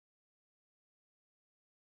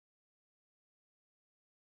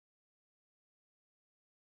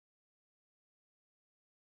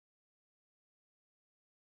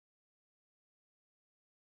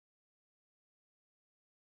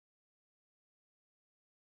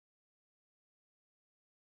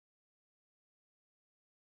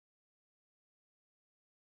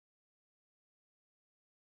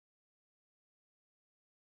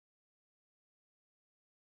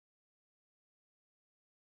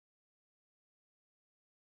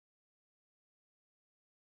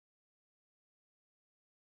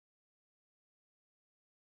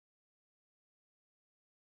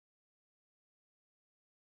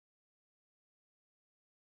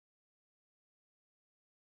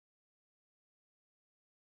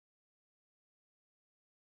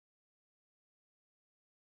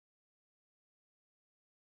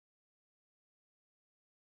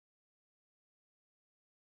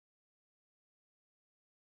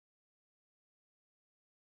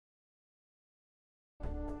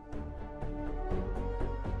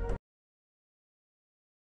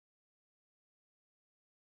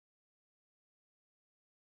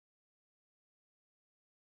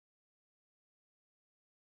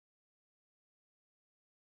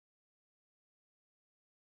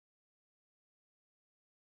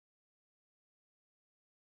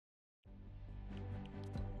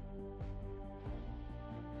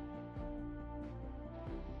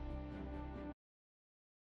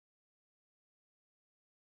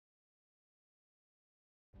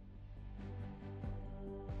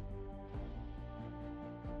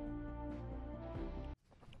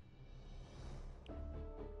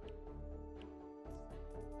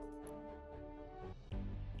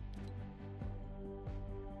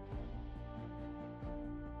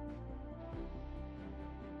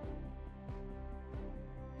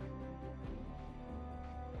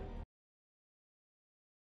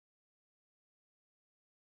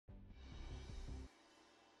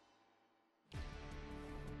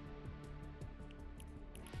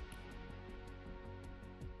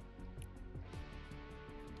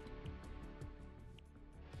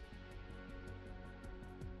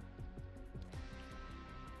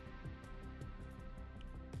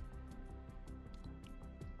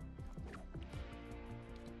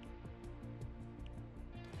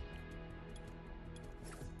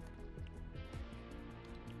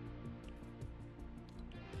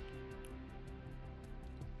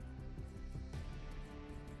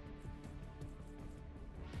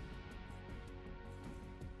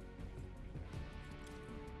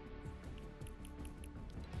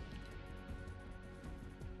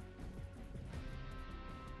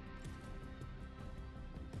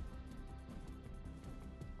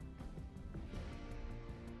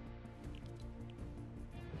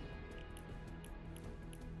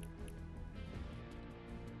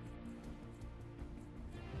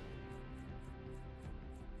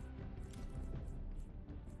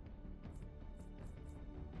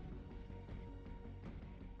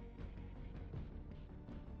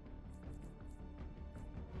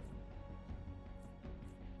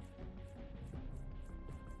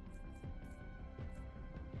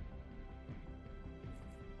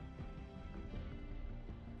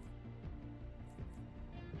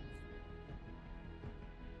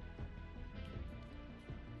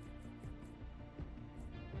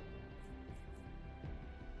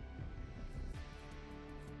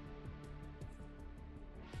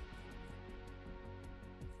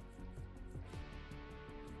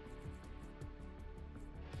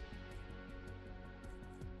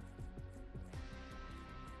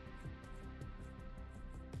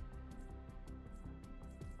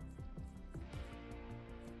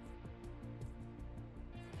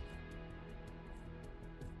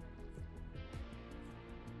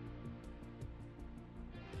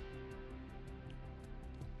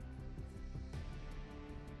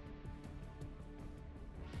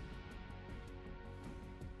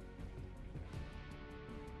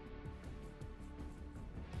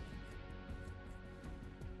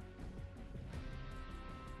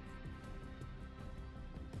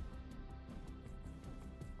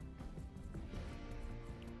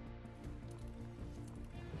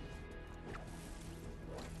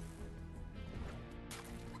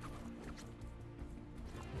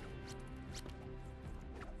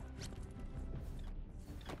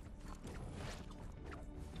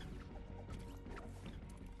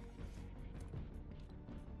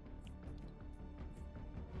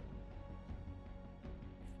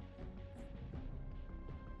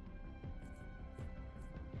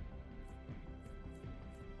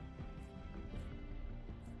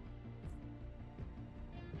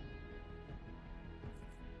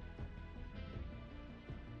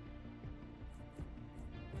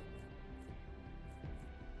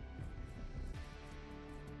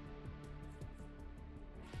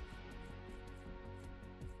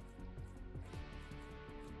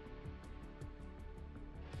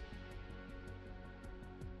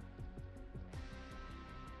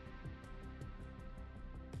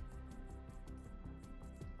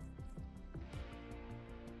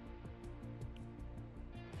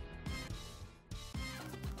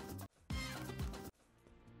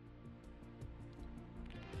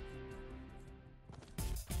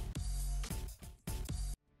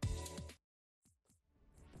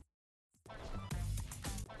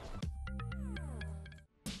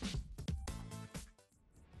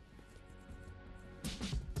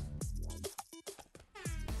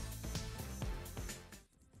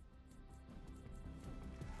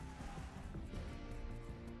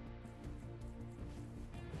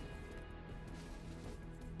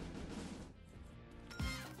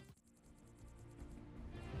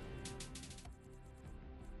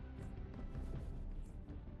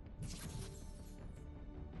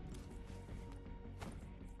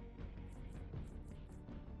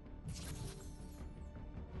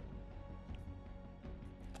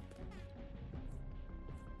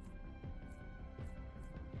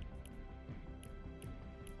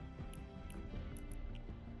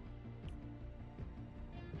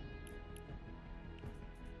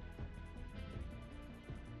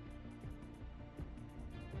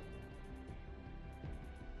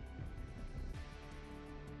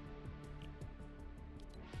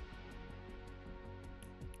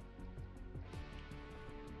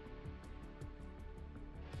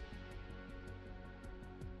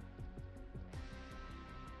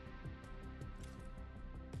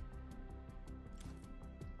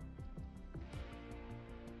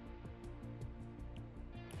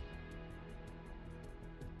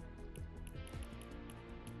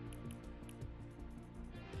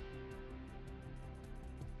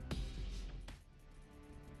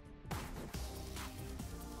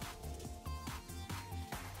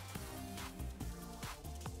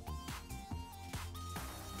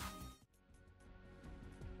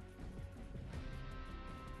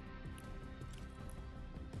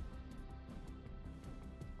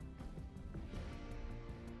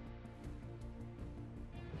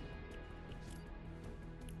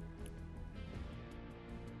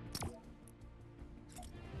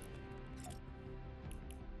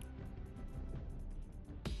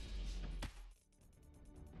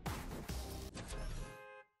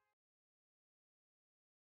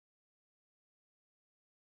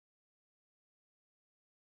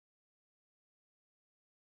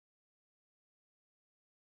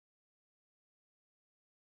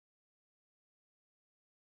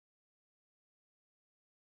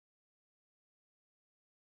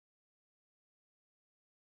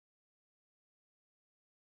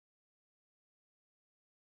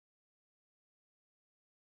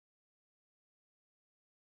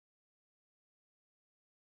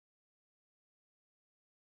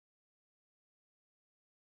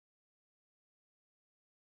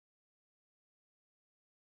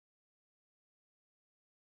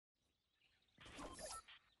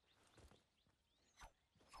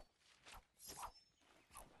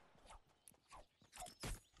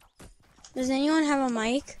Does anyone have a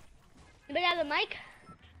mic? Anybody have a mic?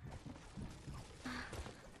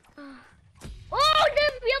 Oh,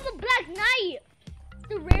 dude, we have a Black Knight.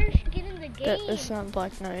 The rarest skin in the game. That's not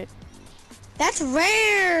Black Knight. That's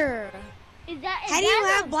rare. How do you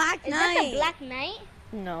have Black Knight? Is that the Black Knight?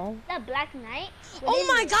 No. Is that Black Knight? Oh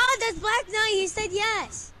my God, that's Black Knight. He said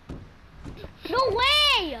yes. No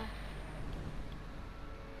way.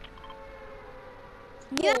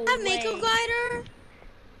 You have Mako Glider?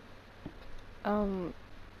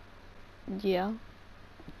 Yeah.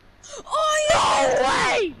 Oh, no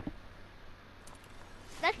way!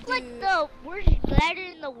 That's like the worst glider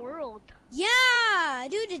in the world. Yeah,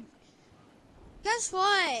 dude. Guess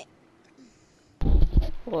what?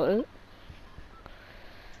 What?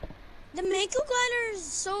 The Mako Glider is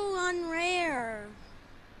so unrare.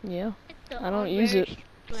 Yeah. I don't use it. Glider.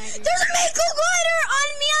 There's a Mako Glider on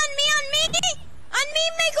me, on me, on me! On me,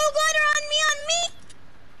 Mako Glider on me, on me!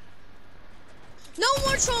 No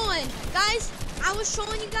more trolling. Guys, I was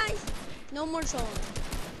trolling you guys. No more trolling.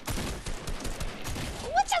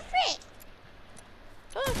 What's a frick?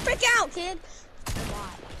 Oh, frick out, kid.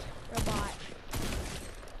 Robot.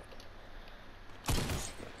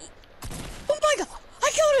 Oh my God,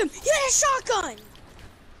 I killed him. He had a shotgun.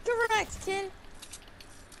 Correct, kid.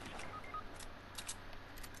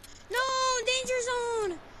 No, danger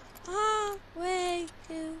zone. Way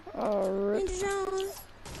to danger zone.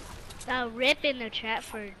 Rip in the chat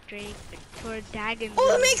for Drake, for Dagon.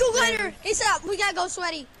 Oh, the Mako Glider! It's up. We gotta go,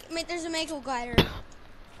 sweaty. There's a Mako Glider.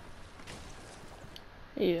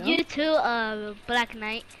 Yeah. You too, Black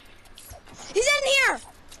Knight. He's in here.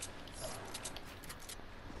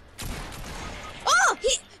 Oh,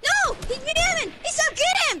 no! He's BMing! He's up!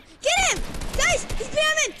 Get him! Get him! Guys, he's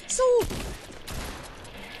BMing! So,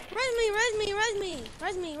 res me!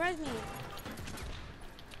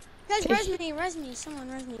 Guys, res me! Someone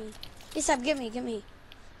res me! He's up! Get me!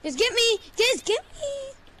 Just get me! Get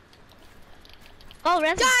me! Oh,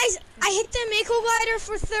 res. Guys, I hit the Mako Glider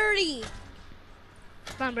for 30.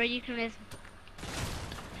 Come on, bro, you can res.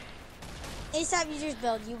 ASAP, you just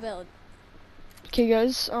build. You build. Okay,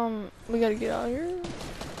 guys. We gotta get out of here.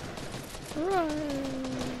 Run.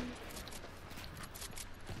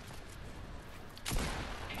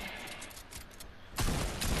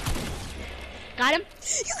 Got him.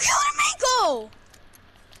 You killed a Mako!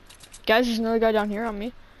 Guys, there's another guy down here on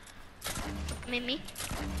me. Me.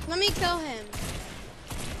 Let me kill him.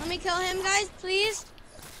 Guys, please.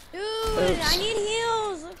 Dude, Oops. I need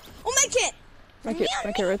heals. Oh, my kit. My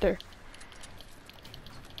kit right there.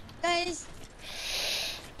 Guys.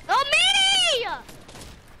 Oh, me!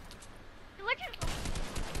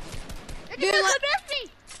 Dude,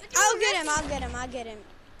 I'll get him.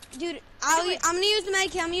 Dude, I'm gonna use the med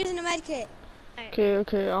kit. I'm using the med kit.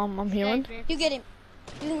 Okay, I'm healing. You get him.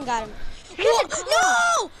 You got him.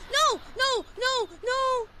 No!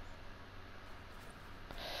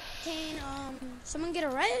 Can someone get a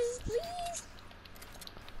res, please?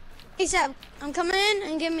 Hey, Seb, I'm coming in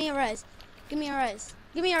and give me a res. Give me a res.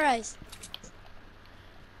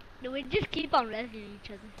 No, we just keep on resing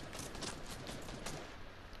each other.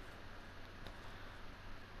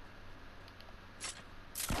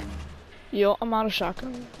 Yo, I'm out of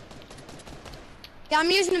shotgun. Yeah, I'm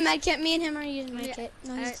using the med kit. Me and him are using the med kit.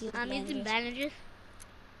 No, he's using I'm using bandages.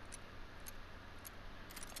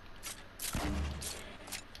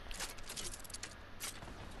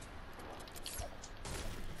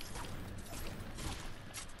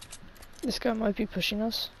 This guy might be pushing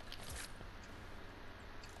us.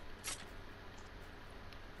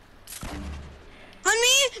 On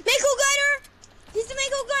me, Mako Glider. He's the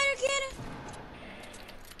Mako Glider kid.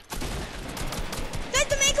 Guys,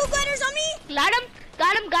 the Mako Glider's on me. Got him.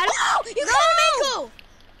 Oh, you killed a Mako.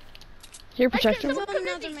 Here, protect him. Someone come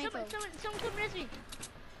Another res me. Mako. Someone come res me.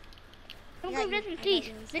 Someone Yeah, come res me, I please.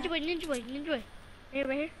 got you. Ninja boy.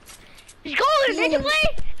 Right here. Let's go, Ninja boy.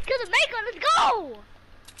 Kill the Mako. Let's go.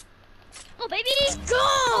 Go, baby. Let's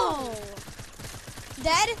go.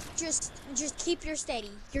 Dad, just keep your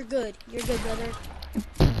steady. You're good, brother.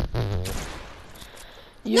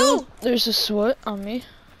 Yo, No! there's a sweat on me.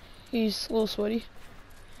 He's a little sweaty.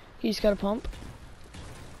 He's got a pump.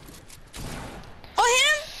 Oh, hit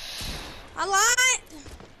him! A lot.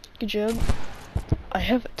 Good job. I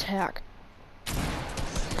have attack.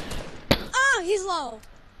 Oh, he's low.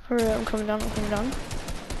 Alright, I'm coming down. I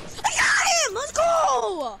got him. Let's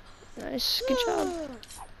go. Nice, good job.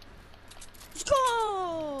 Let's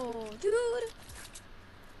go, dude.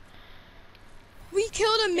 We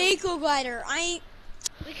killed a Mako Glider.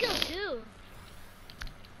 We killed two.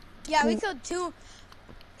 Yeah, we killed two.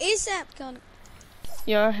 ASAP killed.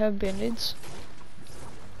 Yeah, I have band-aids.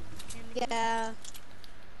 Yeah.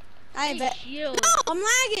 I bet. Shield. No, I'm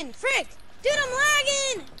lagging. Frick. Dude, I'm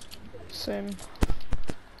lagging. Same.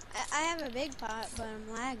 I have a big pot, but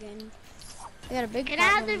I'm lagging. I got a big Can pot. I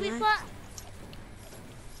have but the I'm big lagging. pot?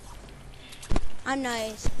 I'm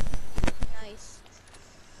nice. Nice.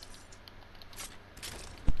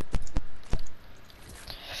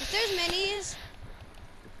 If there's minis,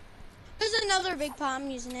 there's another big pot. I'm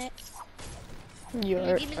using it. You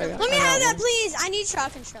are. give me I the- got, Let me I got have that, one. please. I need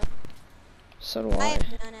shock control. So do I I.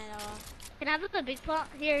 have none at all. Can I have the big pot?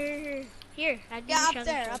 Here. I give Yeah, you up shotgun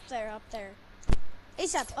there, shells. up there, up there.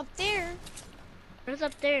 ASAP, up there. What's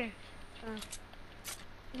up there?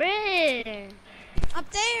 Bruh. Up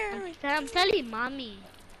there. I'm telling mommy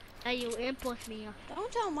that you impulse me.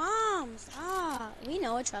 Don't tell mom. Stop. We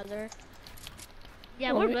know each other.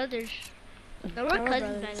 Yeah, Well, we're we- brothers. No, we're We're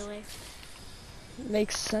cousins, by brothers. the way.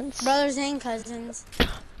 Makes sense. Brothers and cousins.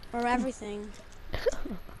 Or everything.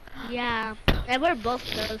 Yeah, and we're both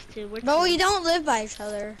girls too. We're But we twins. don't live by each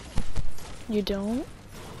other. You don't?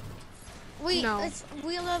 No.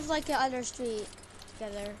 We live like the other street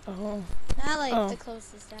together. Oh. Not like Oh. the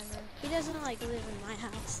closest ever. He doesn't like live in my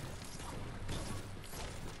house.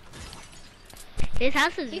 His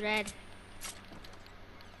house is red.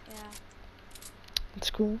 Yeah. That's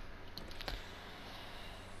cool.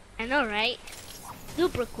 I know, right?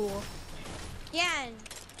 Super cool. Yeah,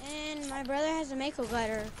 and my brother has a Mako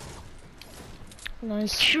glider.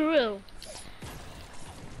 Nice. True.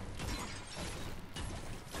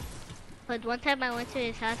 But one time I went to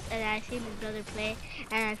his house and I seen his brother play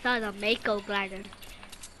and I saw the Mako glider.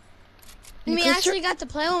 You We guys actually got to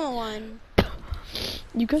play on one.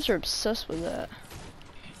 You guys are obsessed with that.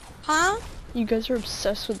 Huh? You guys are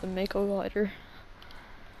obsessed with the Mako glider.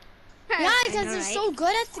 Yeah, I because know, they're right? so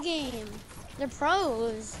good at the game. They're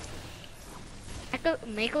pros. I thought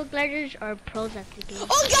Mako gliders are pros at the game.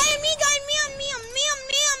 Oh, guy on me,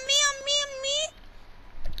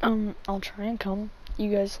 on me. I'll try and come. You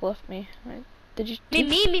guys left me. Did you? Me?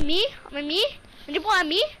 Did you want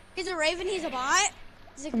me? He's a raven, he's a bot.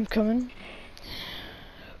 I'm coming.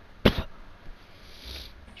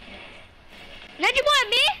 Did you want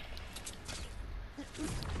me?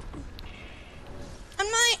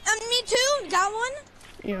 On me too, got one.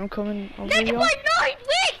 Yeah, I'm coming over Ninja y'all. boy, no, he's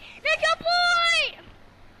weak! Ninja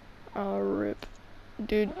boy! Rip.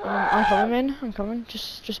 Dude, I'm coming, man. I'm coming.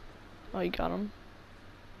 Just. Oh, you got him.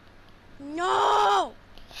 No!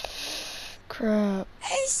 Crap.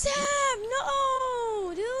 Hey, Sam!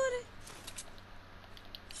 No, dude!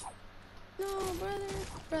 No,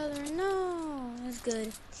 brother, no. That's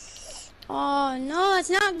good. Oh, no, it's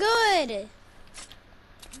not good.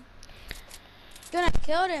 Good, I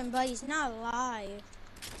killed him, but he's not alive.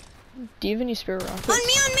 Do you have any spare rockets? On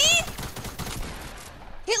me!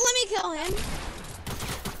 Here, let me kill him.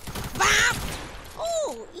 Bop!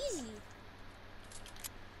 Oh, easy.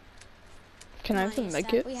 Can I have the Nice, med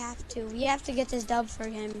that kit? We have to. We have to get this dub for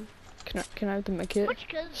him. Can I have the med kit? Which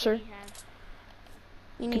cousins Sir? do we have?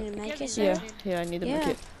 You need to make it, Yeah. sir? Yeah, I need the Yeah.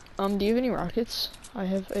 med kit. Do you have any rockets? I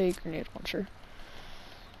have a grenade launcher.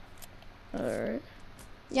 Alright.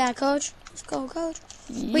 Yeah, coach. Let's go, coach.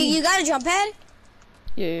 Yeah. Wait, you got a jump pad?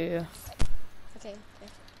 Yeah. Okay.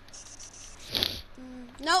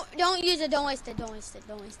 No, don't use it. Don't waste it.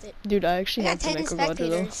 Dude, I actually I have got to 10 make a glider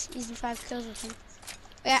though. spectators. Easy 5 kills with him.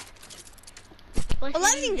 Yeah, What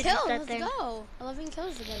 11 season did you kills. start Let's then? go. 11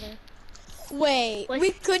 kills together. Wait, What-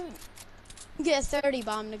 we could get 30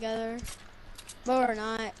 bomb together, but we're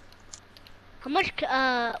not. How much,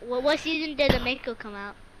 what season did the Mako come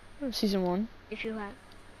out? Season 1. If you have.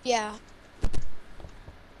 Yeah.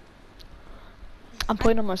 I'm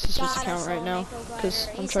playing on my sister's God, I account saw right a now Mako because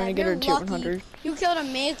glider. I'm trying to get her You're to lucky. 100. You killed a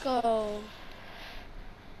Mako.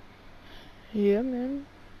 Yeah, man.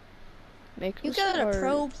 Make You killed a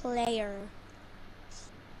pro player.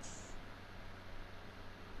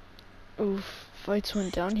 Oof, fights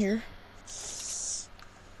went down here.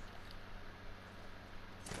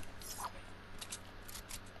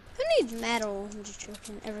 Who needs metal? I'm just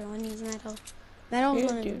joking. Everyone needs metal. Metal is Yeah,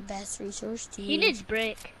 one of the dude. best resources to He use. needs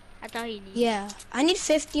brick. I thought he needed. Yeah, I need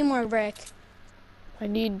 50 more brick. I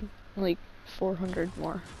need like 400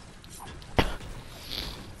 more.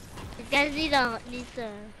 You guys need a,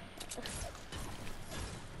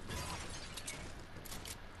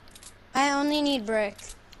 I only need brick.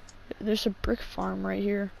 There's a brick farm right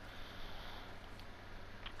here.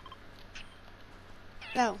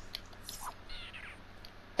 Oh.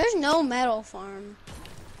 There's no metal farm.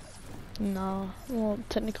 No, well,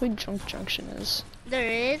 technically Junk Junction is. there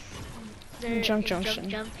is. There Junk is Junction.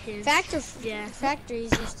 Junction. Yeah. Yeah.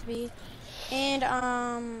 Factories used to be. And,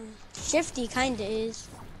 Shifty kinda is.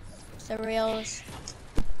 the reels.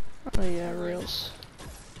 Oh yeah, reels.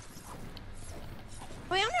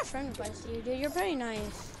 Wait, I'm not friend request you, dude. You're pretty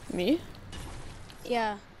nice. Me?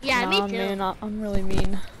 Yeah. Yeah, Nah, me too. man, I'm really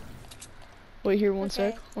mean. Wait here, one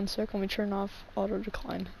Okay. sec. One sec. Let me turn off auto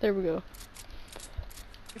decline. There we go.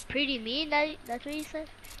 You're pretty mean. That's what you said.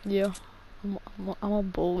 Yeah, I'm a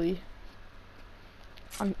bully.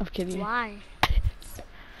 I'm kidding. Why?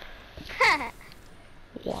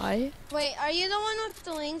 Why? Wait, are you the one with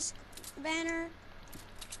the links banner?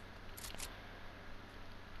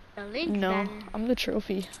 The link No, banner. I'm the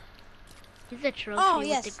trophy. He's a trophy Oh with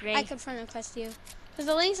yes, the gray. I could friend request you. Cause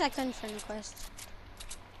the links I couldn't friend request.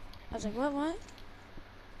 I was like, what?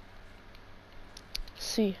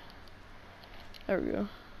 See. There we go.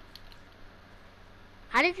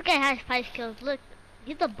 How does this guy have 5 kills? Look,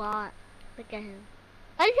 he's a bot. Look at him.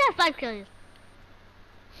 How does he have 5 kills?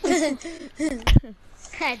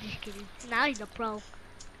 Just kidding. Now he's a pro.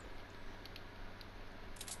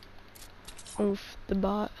 Oof, the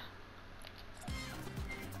bot.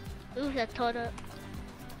 Ooh, that total.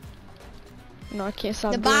 No, I can't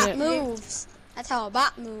stop The doing bot it. moves. That's how a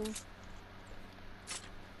bot moves.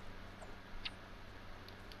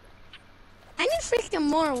 I need freaking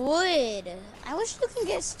more wood. I wish you can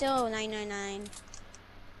get still 999.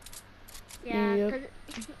 Yeah, Yep.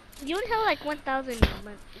 cause you would have like 1,000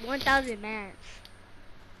 mats.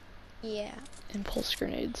 Yeah, Impulse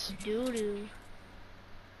grenades. Doo doo.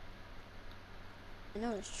 I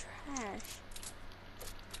know it's trash.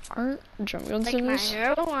 Aren't jump guns Like in my this?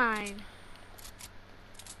 hairline.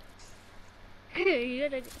 You're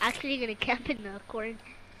actually gonna camp in the corner.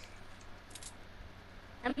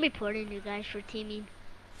 I'm reporting you guys for teaming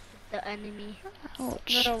with the enemy.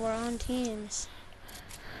 Ouch. No, we're on teams.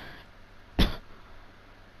 And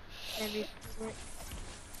report.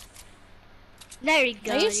 There you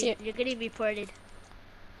go. Are you You're getting reported.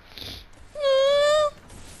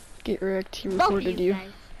 Get wrecked. He Both of reported you.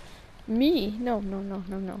 guys. Me? No.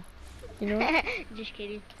 You know what? Just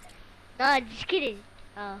kidding. No, just kidding.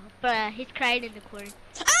 But he's crying in the corner.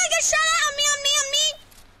 Oh, I got shot at! On me!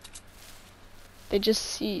 They just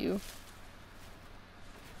see you.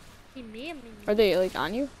 Me. Are they like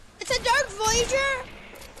on you? It's a Dark Voyager!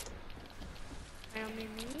 Me.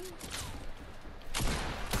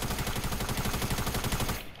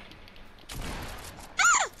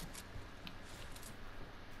 Ah!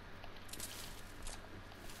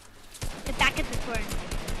 Get back in the corner.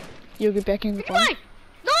 You'll get back in the corner. Why?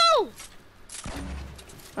 No!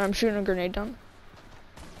 I'm shooting a grenade down.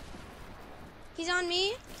 He's on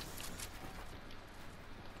me.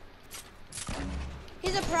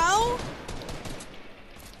 He's a pro.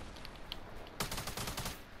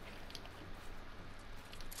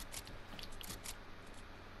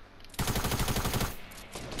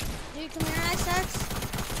 Dude, come here, Isaacs.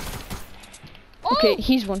 Oh! Okay,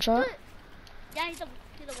 he's one shot. Yeah, he's a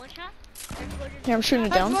one shot. Here, I'm shooting it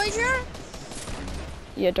Dark down. Voyager?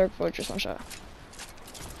 Yeah, Dark Voyager's one shot.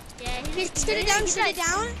 Yeah, Shoot it down, shoot it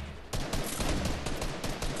down.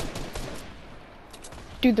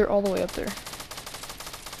 Dude, they're all the way up there.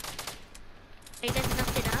 He doesn't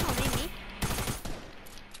knock it down, only me.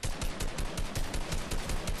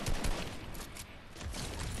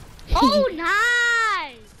 Oh,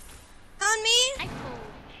 nice! On me, I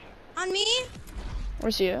coach. on me.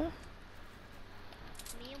 Where's he at? Me.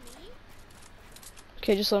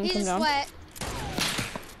 Okay, just let him He's come a down. sweat.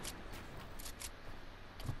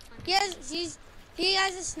 He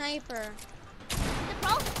has a sniper. The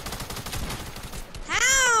pro?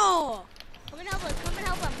 How? Come and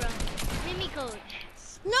help him, bro. Me, coach.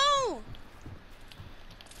 No.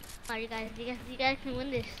 Oh, you guys can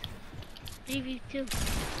win this. 3v2.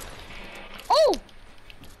 Oh!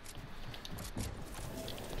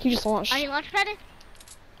 He just launched. Are you launch padded?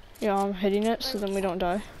 Yeah, I'm hitting it so then we don't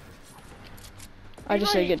die. I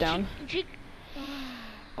just say get down.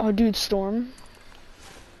 Oh, dude, Storm.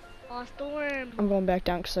 Oh, Storm. I'm going back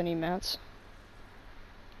down because I need mats.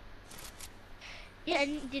 Yeah,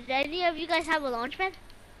 did any of you guys have a launch pad?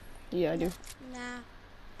 Yeah, I do. Nah.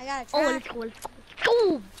 I got a Oh, trap. let's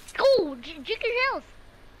go. Let's go. Chicken health.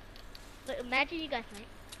 But imagine you guys sniped.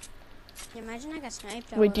 Imagine I got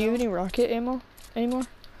sniped. Wait, do you have any rocket ammo anymore?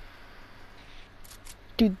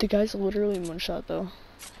 Dude, the guy's literally one shot though.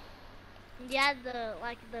 Yeah, the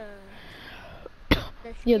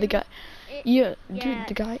Yeah, the skin, guy. it- Yeah, yeah. dude,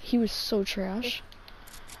 the guy. He was so trash.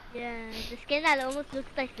 Yeah, the skin that almost looks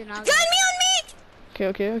like the Naga. Gun me!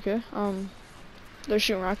 Okay. They're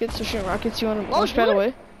shooting rockets. You want to Oh, launch pad dude. away?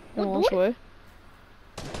 You Oh, want to launch dude. away?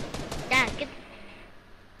 Yeah, get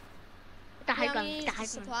the high Gun gun. me Get the high gun.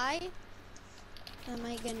 supply. I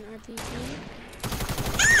might get an RPG.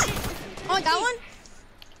 Oh, I got one?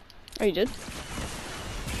 Oh, you did?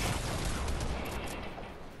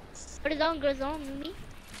 Go zone, me.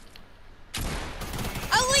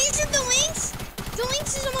 Oh, wait, you took the Lynx? The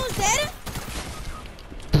Lynx is almost dead?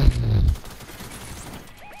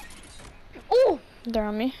 Oh! They're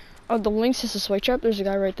on me. Oh, the Lynx is a spike trap. There's a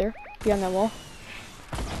guy right there behind that wall.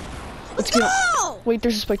 Let's go! Wait,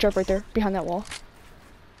 there's a spike trap right there behind that wall.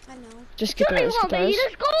 I know. Just get the res. Get the res.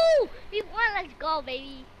 Let's go! We won. Let's go,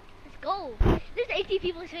 baby. Let's go. There's 18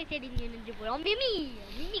 people spectating you, Ninja Boy. On me,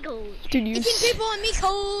 coach. Dude, you 18 people on me,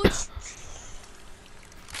 coach.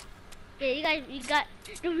 Yeah, you guys,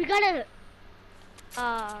 dude, we gotta.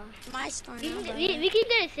 My score now, we can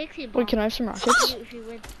get a 60 bomb. Wait, can I have some rockets? If we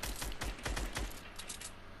win.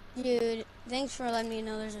 Dude, thanks for letting me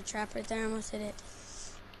know there's a trap right there. I almost hit it.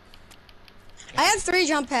 I have 3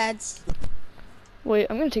 jump pads. Wait,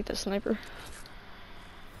 I'm gonna take that sniper.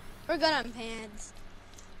 We're good on pads.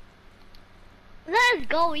 Let's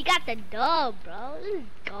go. We got the dub, bro. Let's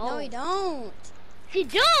go. No, we don't. We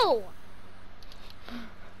do.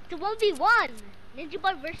 It's a 1v1. Ninja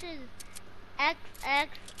Boy versus XX1.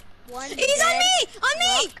 He's on me! On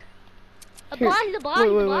me! A bot, he's a bot.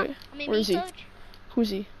 Wait. I mean, Where is he? Coach. Who's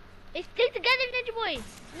he? Hey, stick together, Ninja Boy.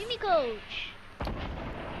 Mimi coach.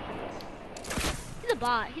 He's a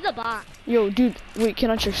bot. He's a bot. Yo, dude, wait, can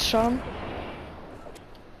I check shot him?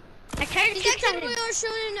 I tried to He's shoot that kid him. we were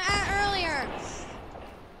shooting at earlier.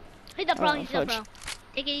 He's a pro. Oh, He's a fudge. pro.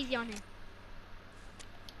 Take it easy on him.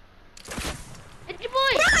 Ninja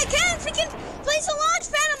Boy. Bro, I can't freaking place a launch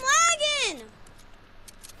pad. I'm lagging.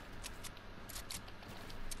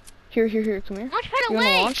 Here, come here. Launch pad You away.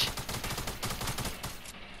 wanna launch?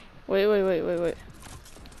 Wait. Bro,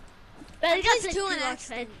 we got placed 2 on launch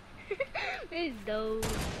accident. pads. This dude.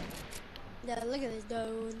 Yeah, look at this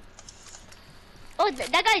dude. Oh,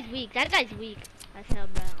 that guy's weak. That's him,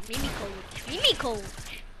 bro. Mimi coach.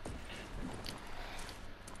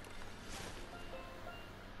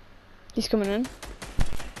 He's coming in.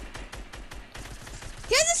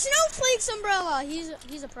 He has a snowflakes umbrella. He's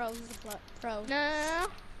a pro. He's a pro. No.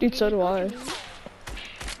 Dude, so do Mimi I. coach.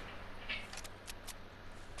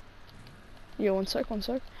 Yo, one sec.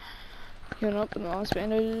 Going up in the last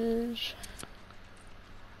bandage.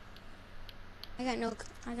 I got.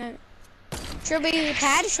 Should be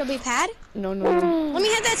pad? No. Let me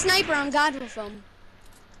have that sniper. I'm God with him.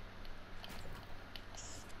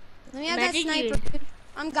 Let me have Imagine that sniper, dude.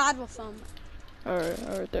 I'm God with him.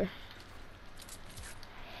 Alright there.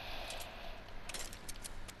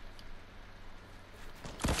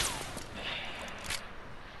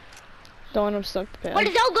 Don't want him stuck to pad. What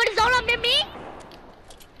is so good? Is all up near me?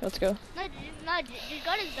 Let's go. No, just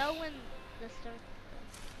go to zone when the start.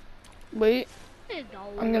 Wait,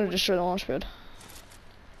 No. I'm gonna destroy the launch pad.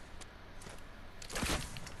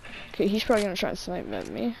 Okay, he's probably gonna try and snipe at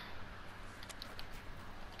me.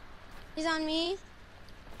 He's on me.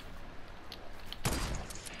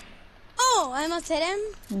 Oh, I almost hit him.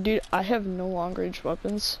 Dude, I have no long range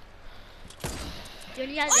weapons. You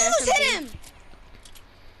only have I almost something. hit him.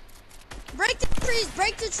 Break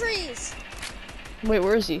the trees. Wait,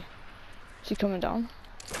 where is he? Is he coming down?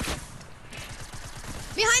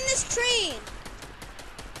 Behind this tree.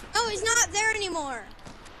 Oh, he's not there anymore.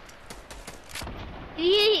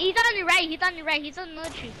 He's on the right. He's on another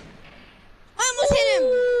tree. I almost hit him.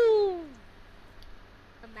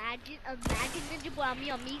 Imagine Ninja Boy on me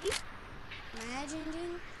on me. Imagine,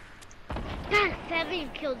 dude. Got 7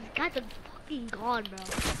 kills. These guys are fucking gone, bro.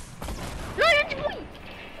 No, Ninja Boy.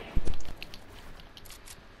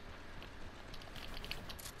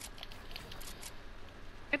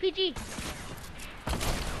 RPG.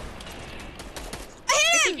 I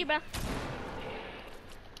hit him. RPG, bro.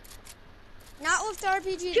 Not with the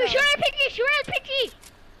RPG. Shoot though. RPG.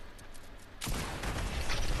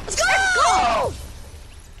 Let's go.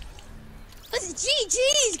 Let's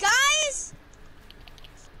GG's, guys.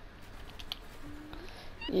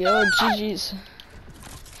 Yo, GG's.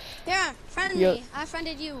 Yeah, friend Yep. me. I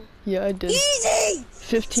friended you. Yeah, I did. Easy.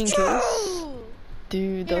 15 kills. Go.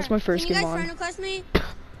 Dude, that was my first Can you game guys on. friend request me?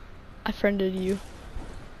 I friended you.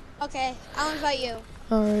 Okay, I'll invite you.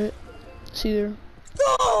 Alright. See you there.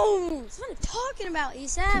 Boom! That's what I'm talking about,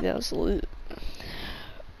 Isab. That was lit.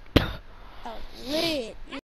 Oh, lit.